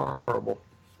be horrible.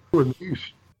 In the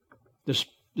East.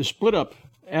 The split up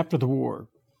after the war,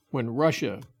 when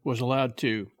Russia was allowed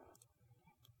to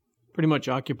pretty much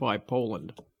occupy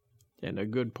Poland and a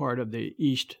good part of the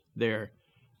East there,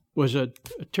 was a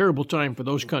terrible time for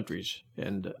those countries.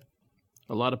 And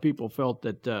a lot of people felt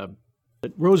that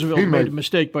Roosevelt made a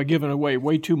mistake by giving away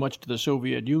way too much to the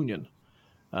Soviet Union.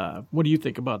 What do you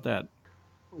think about that?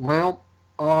 Well,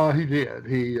 he did.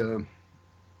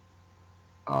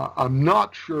 I'm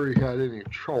not sure he had any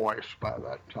choice by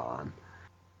that time.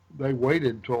 They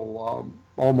waited till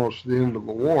almost the end of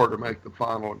the war to make the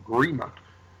final agreement.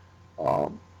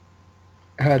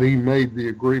 Had he made the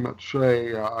agreement, say,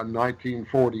 in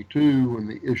 1942, when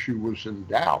the issue was in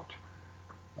doubt,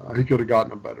 he could have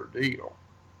gotten a better deal.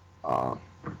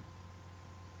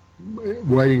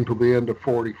 Waiting till the end of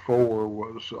 44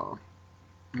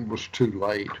 was too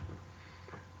late.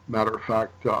 Matter of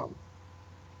fact,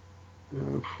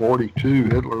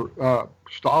 42,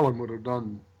 Stalin would have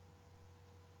done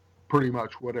pretty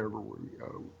much whatever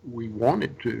we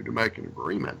wanted to make an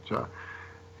agreement.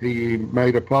 He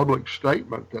made a public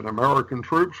statement that American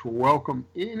troops were welcome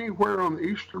anywhere on the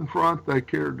Eastern Front they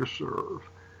cared to serve.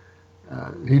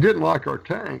 He didn't like our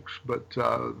tanks, but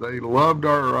they loved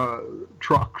our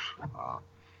trucks.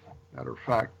 Matter of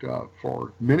fact,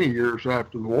 for many years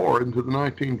after the war, into the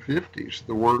 1950s,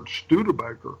 the word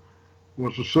Studebaker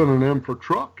was a synonym for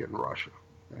truck in Russia.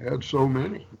 They had so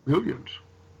many, millions.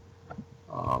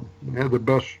 They had the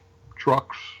best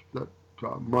trucks that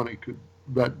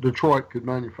that Detroit could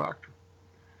manufacture.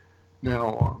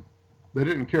 Now, they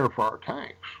didn't care for our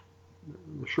tanks.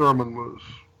 The Sherman was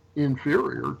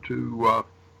inferior to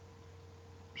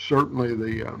certainly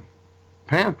the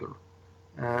Panther,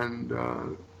 and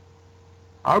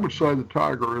I would say the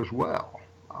Tiger as well.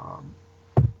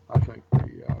 I think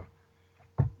the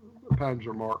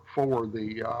Panzer Mark IV,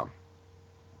 the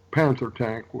Panther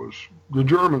tank, was, the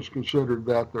Germans considered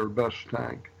that their best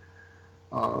tank.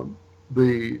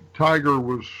 The Tiger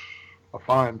was a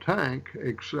fine tank,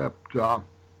 except it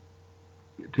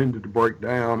tended to break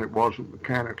down. It wasn't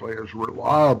mechanically as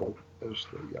reliable as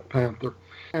the Panther.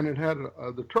 And it had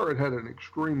the turret had an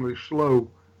extremely slow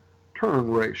turn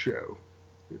ratio.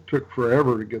 It took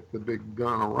forever to get the big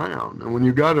gun around. And when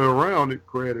you got it around, it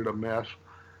created a mess.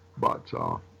 But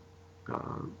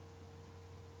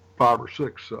 5 or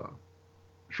 6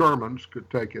 Shermans could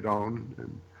take it on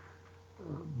and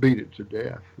beat it to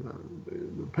death.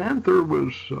 The Panther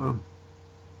was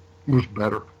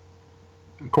better,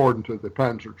 according to the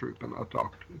Panzer troops I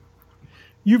talked to.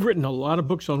 You've written a lot of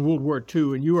books on World War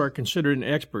II, and you are considered an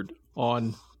expert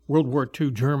on World War II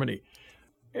Germany.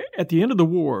 At the end of the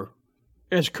war,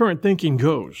 as current thinking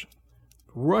goes,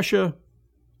 Russia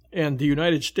and the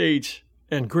United States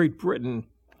and Great Britain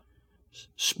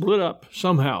split up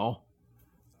somehow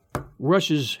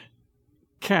Russia's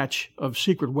catch of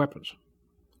secret weapons.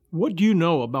 What do you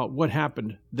know about what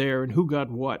happened there and who got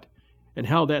what, and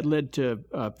how that led to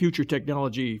future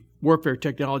technology, warfare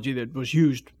technology that was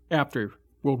used after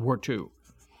World War II?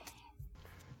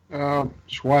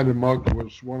 Schweinfurt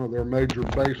was one of their major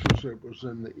bases. It was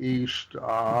in the east.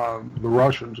 The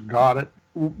Russians got it.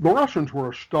 The Russians were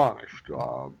astonished.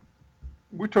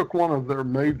 We took one of their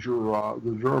major,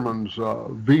 the Germans'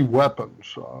 V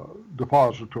weapons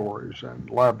depositories and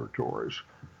laboratories,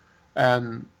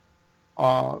 and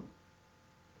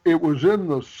it was in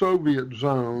the Soviet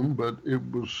zone, but it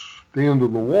was the end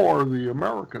of the war. The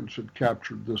Americans had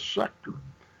captured this sector,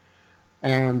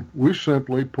 and we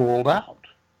simply pulled out.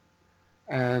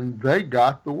 And they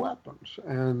got the weapons,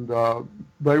 and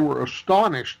they were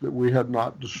astonished that we had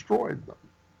not destroyed them.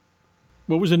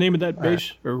 What was the name of that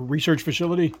base or research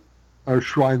facility?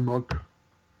 Schweinfurt.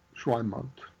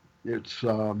 It's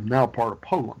now part of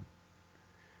Poland.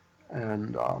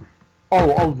 And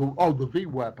the V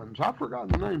weapons. I've forgotten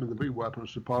the name of the V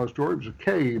weapons depository. It was a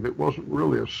cave. It wasn't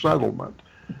really a settlement.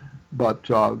 But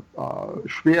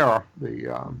Speer,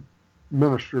 the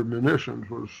Minister of Munitions,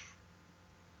 was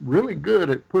really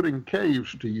good at putting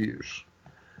caves to use.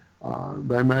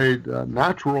 They made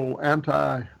natural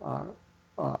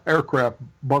anti-aircraft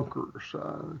bunkers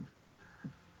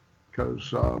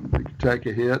because they could take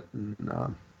a hit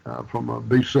from a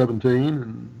B-17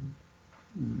 and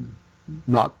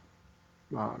not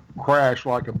crash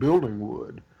like a building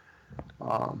would.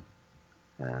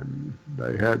 And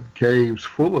they had caves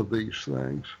full of these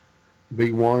things,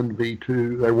 V1,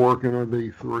 V2. They work in a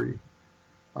V3.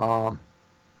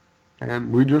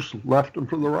 And we just left them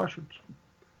for the Russians.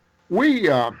 We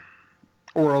were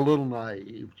a little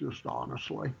naive, just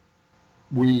honestly.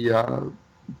 We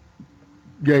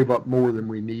gave up more than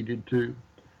we needed to.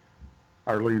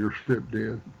 Our leadership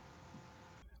did.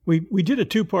 We did a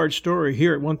two-part story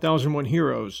here at 1001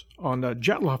 Heroes on the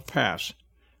Jetlov Pass.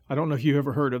 I don't know if you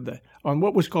ever heard of that. On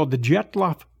what was called the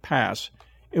Jetlov Pass.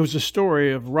 It was a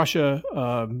story of Russia.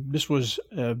 This was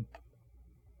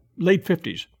late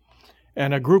 50s.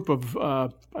 And a group of, I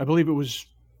believe it was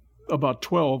about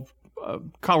 12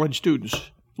 college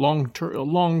students, long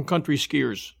country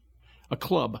skiers, a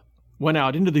club, went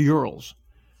out into the Urals.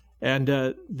 And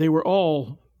they were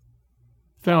all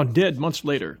found dead months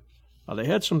later. They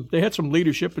had some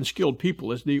leadership and skilled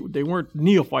people. As they weren't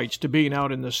neophytes to being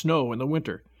out in the snow in the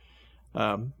winter.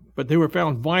 But they were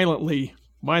found violently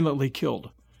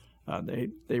killed.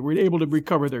 They were able to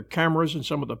recover their cameras and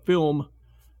some of the film,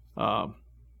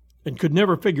 and could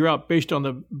never figure out, based on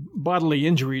the bodily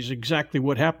injuries, exactly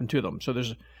what happened to them. So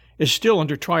it's still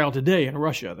under trial today in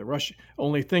Russia.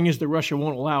 Only thing is that Russia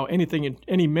won't allow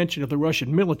any mention of the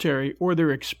Russian military or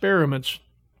their experiments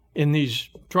in these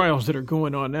trials that are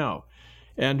going on now.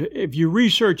 And if you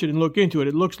research it and look into it,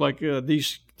 it looks like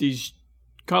these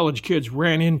college kids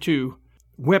ran into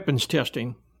weapons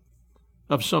testing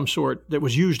of some sort that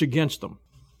was used against them.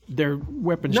 Their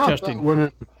weapons testing. Not that one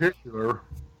in particular.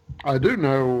 I do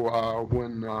know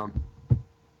when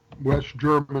West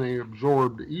Germany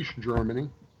absorbed East Germany,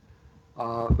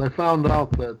 they found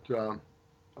out that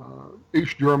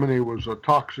East Germany was a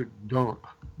toxic dump.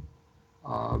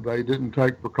 They didn't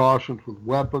take precautions with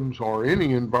weapons or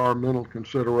any environmental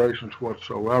considerations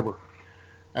whatsoever.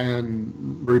 And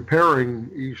repairing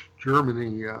East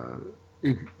Germany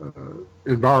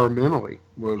environmentally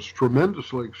was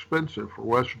tremendously expensive for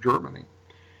West Germany.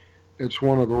 It's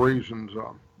one of the reasons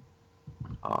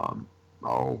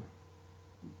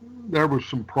there was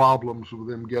some problems with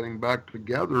them getting back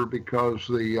together because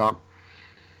the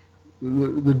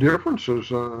differences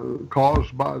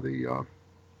caused by the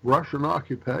Russian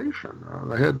occupation.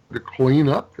 They had to clean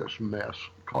up this mess.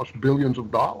 It cost billions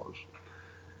of dollars.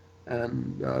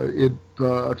 And it,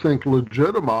 I think,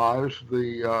 legitimized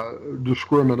the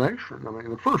discrimination. I mean,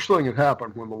 the first thing that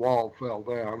happened when the wall fell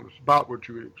down is about what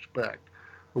you would expect.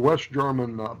 The West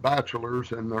German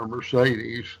bachelors in their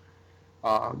Mercedes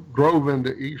drove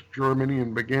into East Germany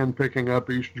and began picking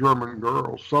up East German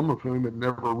girls, some of whom had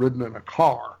never ridden in a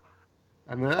car.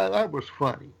 And that was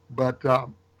funny. But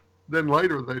then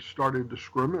later they started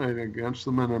discriminating against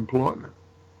them in employment.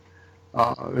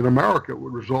 In America, it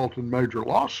would result in major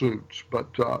lawsuits, but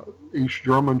East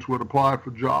Germans would apply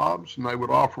for jobs, and they would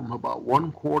offer them about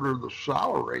 1/4 the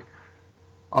salary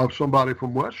of somebody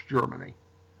from West Germany.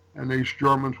 And East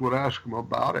Germans would ask them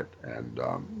about it, and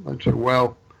they'd say,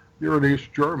 well, you're an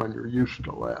East German, you're used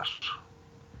to less.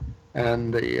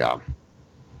 And they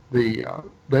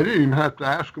didn't even have to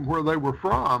ask them where they were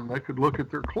from. They could look at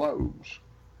their clothes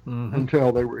and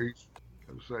tell they were East,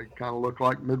 because they kind of looked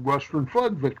like Midwestern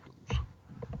flood victims.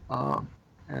 And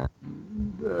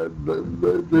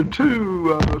the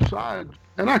two sides,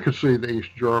 and I could see the East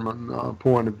German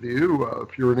point of view.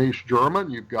 If you're an East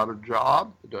German, you've got a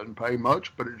job. It doesn't pay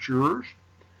much, but it's yours.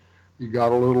 You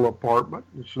got a little apartment.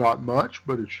 It's not much,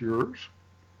 but it's yours.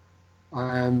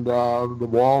 And the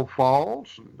wall falls,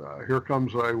 and here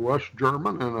comes a West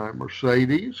German in a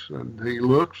Mercedes, and he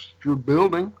looks at your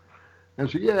building and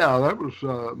says, yeah, that was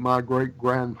my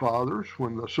great-grandfather's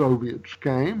when the Soviets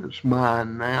came. It's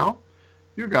mine now.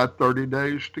 You got 30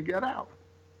 days to get out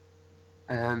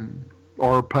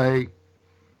or pay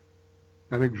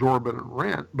an exorbitant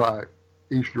rent by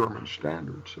East German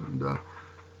standards. And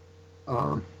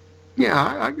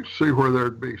I could see where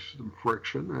there'd be some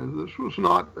friction. And this was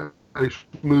not a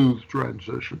smooth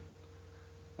transition.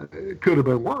 It could have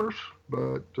been worse,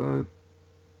 but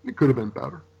it could have been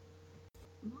better.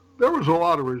 There was a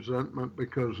lot of resentment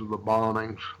because of the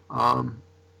bombings. I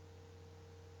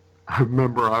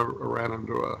remember I ran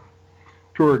into a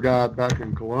tour guide back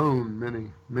in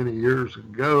Cologne many years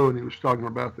ago, and he was talking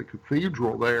about the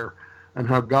cathedral there and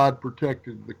how God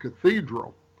protected the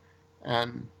cathedral.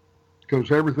 And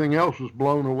because everything else was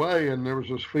blown away and there was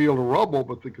this field of rubble,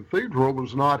 but the cathedral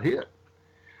was not hit.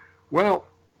 Well,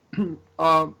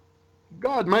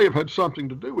 God may have had something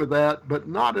to do with that, but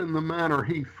not in the manner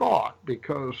he thought,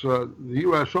 because the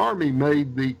U.S. Army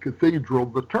made the cathedral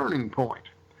the turning point.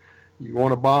 You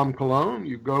want to bomb Cologne,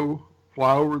 you go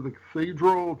fly over the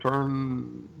cathedral,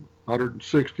 turn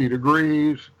 160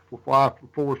 degrees, fly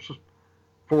for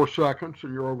 4 seconds,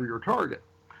 and you're over your target.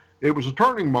 It was a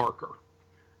turning marker,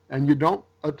 and you don't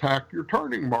attack your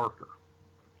turning marker.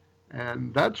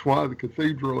 And that's why the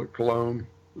cathedral at Cologne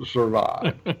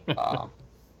survived.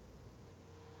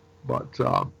 But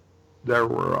there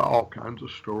were all kinds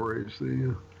of stories.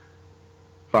 The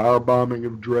firebombing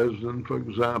of Dresden, for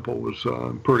example, was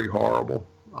pretty horrible.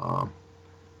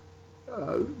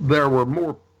 There were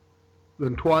more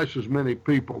than twice as many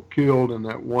people killed in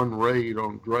that one raid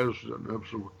on Dresden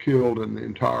as were killed in the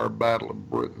entire Battle of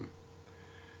Britain.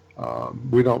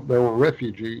 There were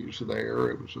refugees there.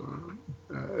 It was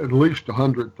at least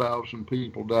 100,000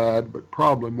 people died, but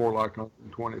probably more like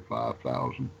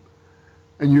 125,000.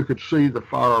 And you could see the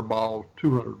fireball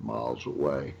 200 miles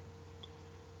away.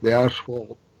 The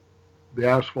asphalt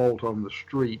on the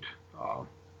street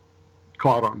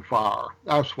caught on fire.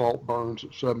 Asphalt burns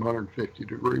at 750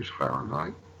 degrees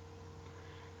Fahrenheit.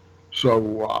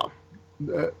 So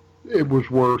it was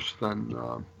worse than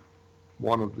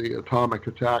one of the atomic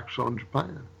attacks on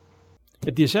Japan.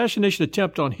 If the assassination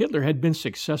attempt on Hitler had been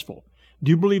successful, do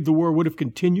you believe the war would have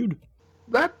continued?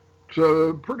 That's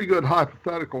a pretty good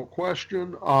hypothetical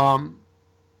question.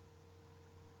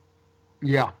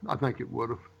 Yeah, I think it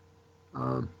would have.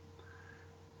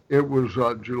 It was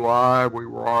July.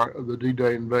 The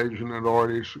D-Day invasion had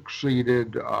already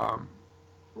succeeded.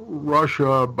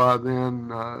 Russia by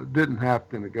then didn't have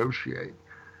to negotiate.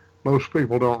 Most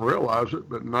people don't realize it,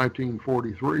 but in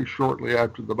 1943, shortly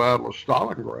after the Battle of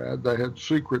Stalingrad, they had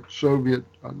secret Soviet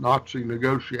Nazi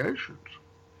negotiations.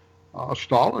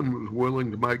 Stalin was willing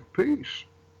to make peace,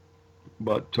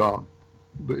 but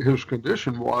his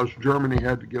condition was Germany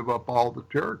had to give up all the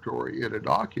territory it had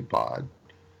occupied,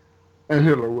 and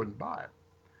Hitler wouldn't buy it.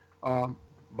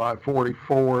 By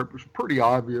 1944, it was pretty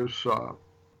obvious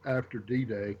after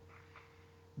D-Day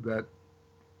that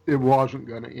it wasn't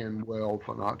going to end well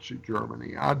for Nazi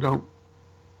Germany.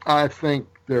 I think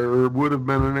there would have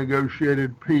been a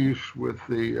negotiated peace with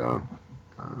the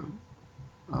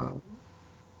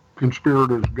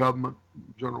conspirators' government,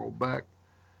 General Beck,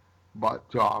 but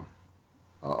a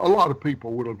lot of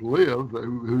people would have lived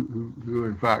who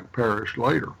in fact perished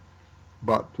later.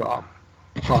 But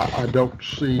I don't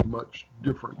see much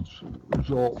difference in the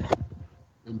result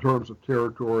in terms of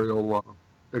territorial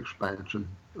expansion.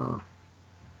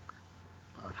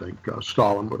 I think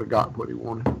Stalin would have got what he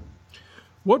wanted.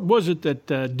 What was it that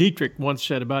Dietrich once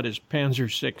said about his Panzer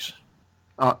VI?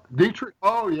 Dietrich?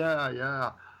 Oh,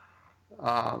 yeah.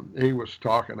 He was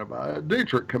talking about it.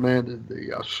 Dietrich commanded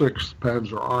the 6th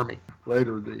Panzer Army,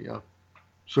 later the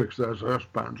 6th SS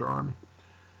Panzer Army.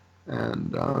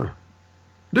 And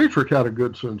Dietrich had a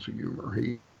good sense of humor.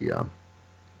 He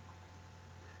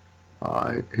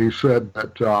said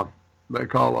that they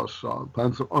call us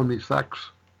Panzer Army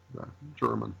 6, the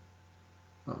German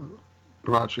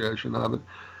pronunciation of it,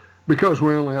 because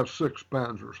we only have 6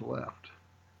 panzers left.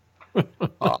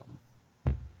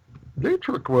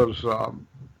 Dietrich was,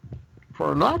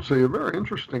 for a Nazi, a very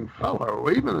interesting fellow.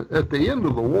 Even at the end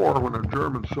of the war, when a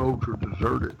German soldier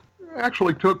deserted, it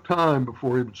actually took time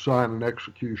before he would sign an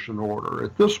execution order.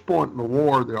 At this point in the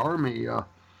war, the army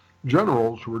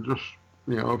generals were just,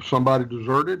 if somebody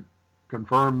deserted,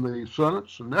 confirm the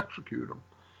sentence and execute them.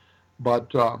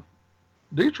 But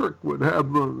Dietrich would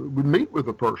meet with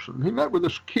a person. He met with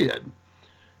this kid.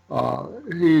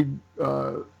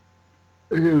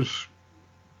 His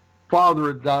father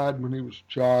had died when he was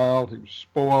a child. He was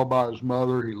spoiled by his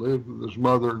mother. He lived with his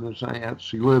mother and his aunts.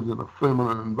 He lived in a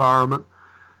feminine environment.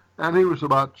 And he was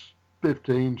about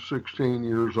 15, 16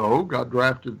 years old, got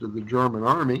drafted to the German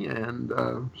army and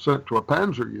sent to a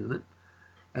panzer unit.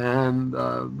 And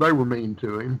they were mean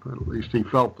to him, at least he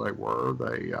felt they were.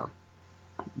 They,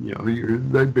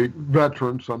 they'd be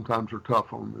veterans, sometimes are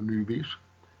tough on the newbies.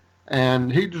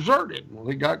 And he deserted. Well,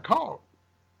 he got caught.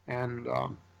 And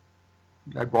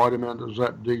they brought him into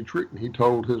Zepp Dietrich, and he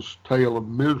told his tale of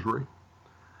misery.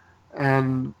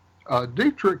 And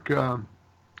Dietrich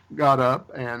got up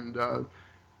and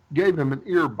gave him an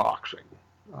ear boxing.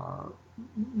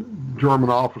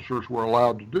 German officers were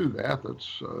allowed to do that.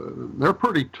 They're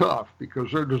pretty tough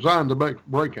because they're designed to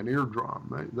break an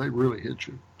eardrum. They really hit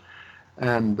you.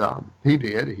 And he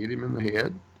did. He hit him in the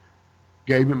head,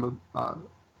 gave him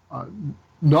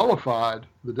nullified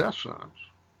the death sentence,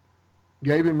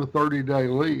 gave him a 30-day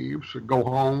leave, said go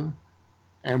home,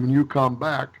 and when you come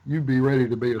back, you be ready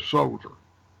to be a soldier.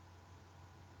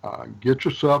 Get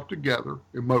yourself together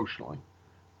emotionally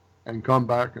and come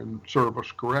back and serve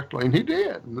us correctly. And he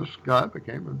did. And this guy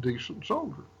became a decent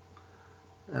soldier.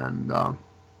 And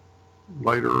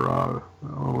later,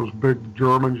 those big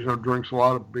Germans, drinks a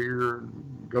lot of beer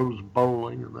and goes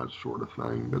bowling and that sort of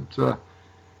thing. But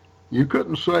you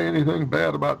couldn't say anything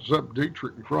bad about Zepp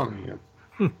Dietrich in front of him.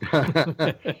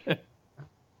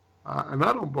 And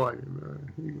I don't blame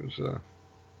him. He was,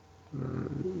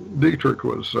 Dietrich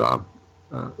was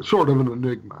sort of an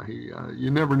enigma.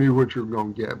 You never knew what you were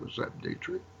going to get with Zepp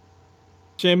Dietrich.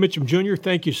 Sam Mitchum Jr.,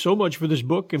 thank you so much for this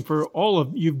book and for all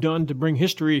of you've done to bring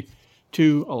history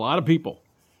to a lot of people.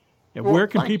 And where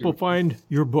can people find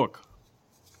your book?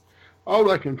 Oh,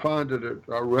 they can find it at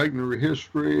Regular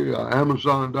History,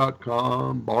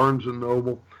 Amazon.com, Barnes &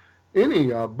 Noble.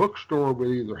 Any bookstore would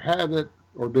either have it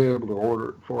or be able to order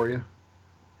it for you.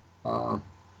 But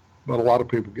a lot of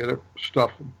people get it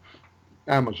stuff from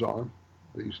Amazon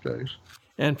these days.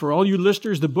 And for all you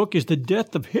listeners, the book is The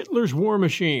Death of Hitler's War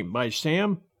Machine by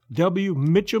Sam W.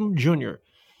 Mitchum Jr.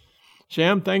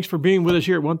 Sam, thanks for being with us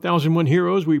here at 1001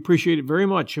 Heroes. We appreciate it very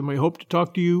much, and we hope to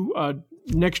talk to you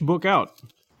next book out.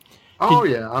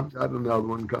 Yeah, I've got another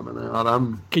one coming out.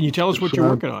 Can you tell us what you're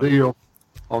working on? Deal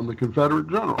on the Confederate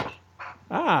generals.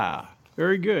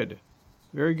 Very good.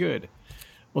 Very good.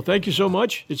 Well, thank you so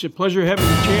much. It's a pleasure having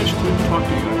the chance to talk to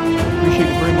you. I appreciate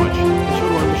it very much. And so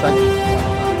do our listeners.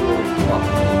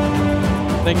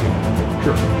 Thank you.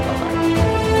 Sure. Bye-bye.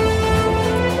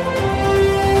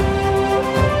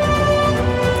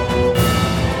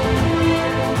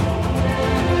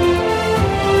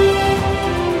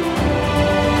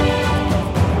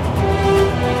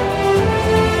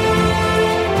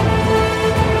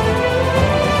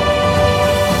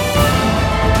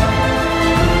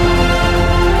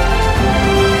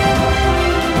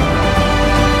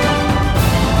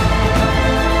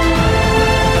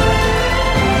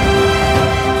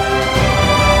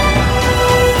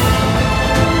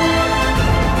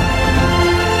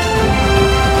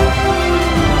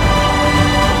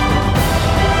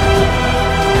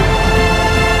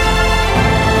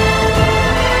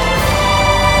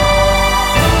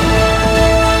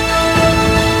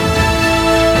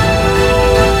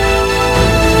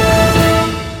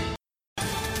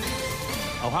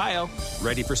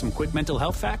 Ready for some quick mental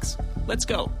health facts? Let's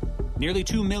go. Nearly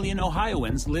 2 million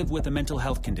Ohioans live with a mental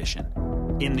health condition.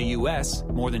 In the U.S.,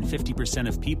 more than 50%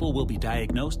 of people will be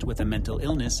diagnosed with a mental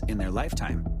illness in their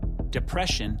lifetime.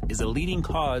 Depression is a leading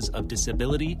cause of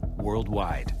disability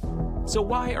worldwide. So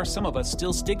why are some of us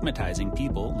still stigmatizing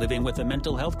people living with a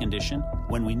mental health condition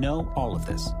when we know all of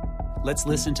this? Let's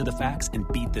listen to the facts and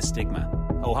beat the stigma.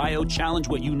 Ohio, challenge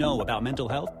what you know about mental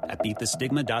health at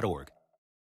beatthestigma.org.